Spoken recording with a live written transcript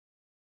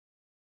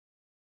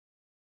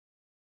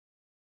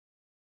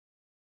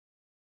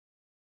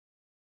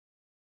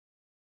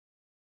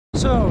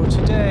So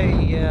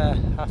today,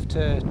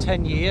 after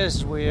 10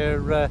 years,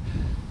 we're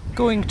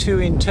going to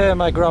inter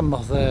my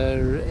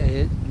grandmother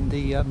in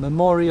the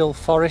Memorial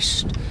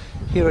Forest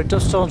here at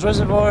Duffstones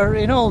Reservoir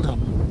in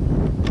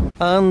Oldham.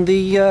 And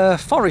the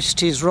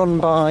forest is run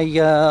by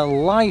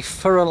Life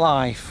for a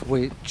Life,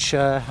 which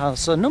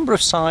has a number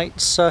of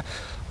sites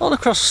all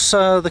across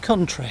the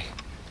country.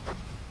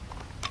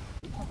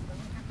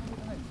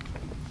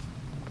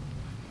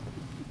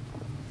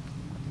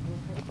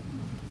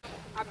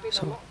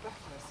 So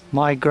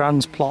my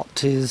grand's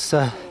plot is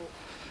up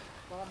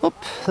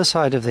the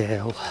side of the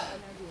hill.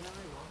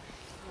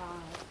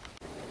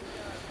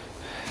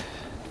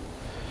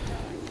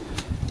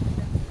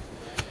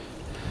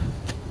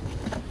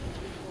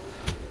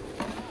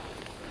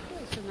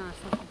 It's a nice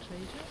little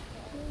tree.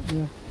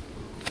 Yeah.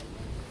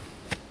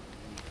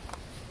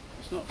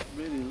 It's not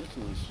really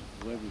little, it's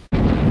where we...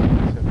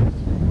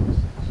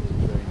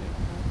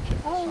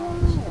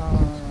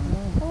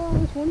 Oh, I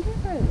was wondering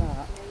about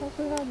that. That's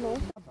what I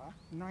love.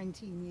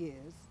 19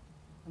 years,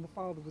 and the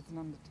father was an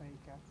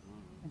undertaker,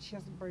 and she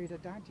hasn't buried her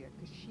dad yet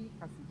because she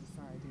hasn't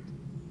decided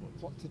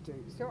what to do.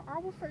 So I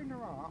will phone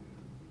her up,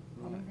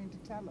 and I'm going to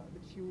tell her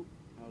that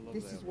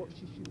this is what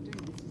she should do.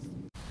 This is...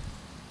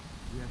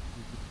 Yeah,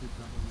 you could put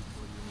that one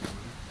for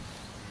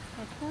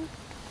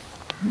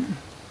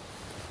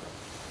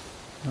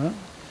your Huh?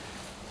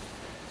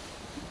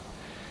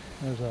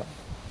 How's that?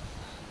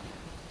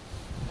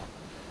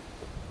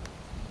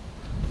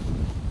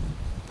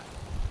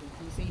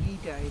 You see, he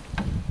died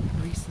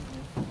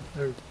recently.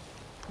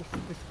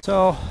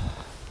 So,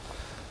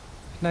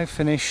 now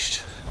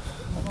finished,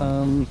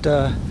 and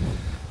the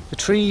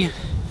tree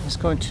is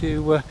going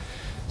to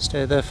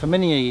stay there for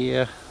many a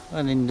year,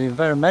 and in the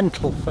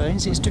environmental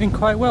phase it's doing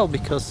quite well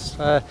because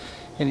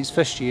in its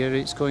first year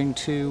it's going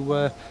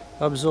to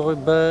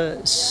absorb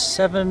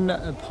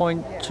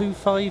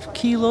 7.25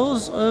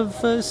 kilos of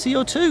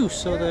CO2,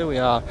 so there we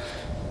are.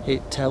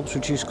 It helps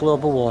reduce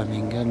global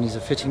warming and is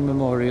a fitting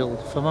memorial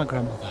for my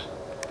grandmother.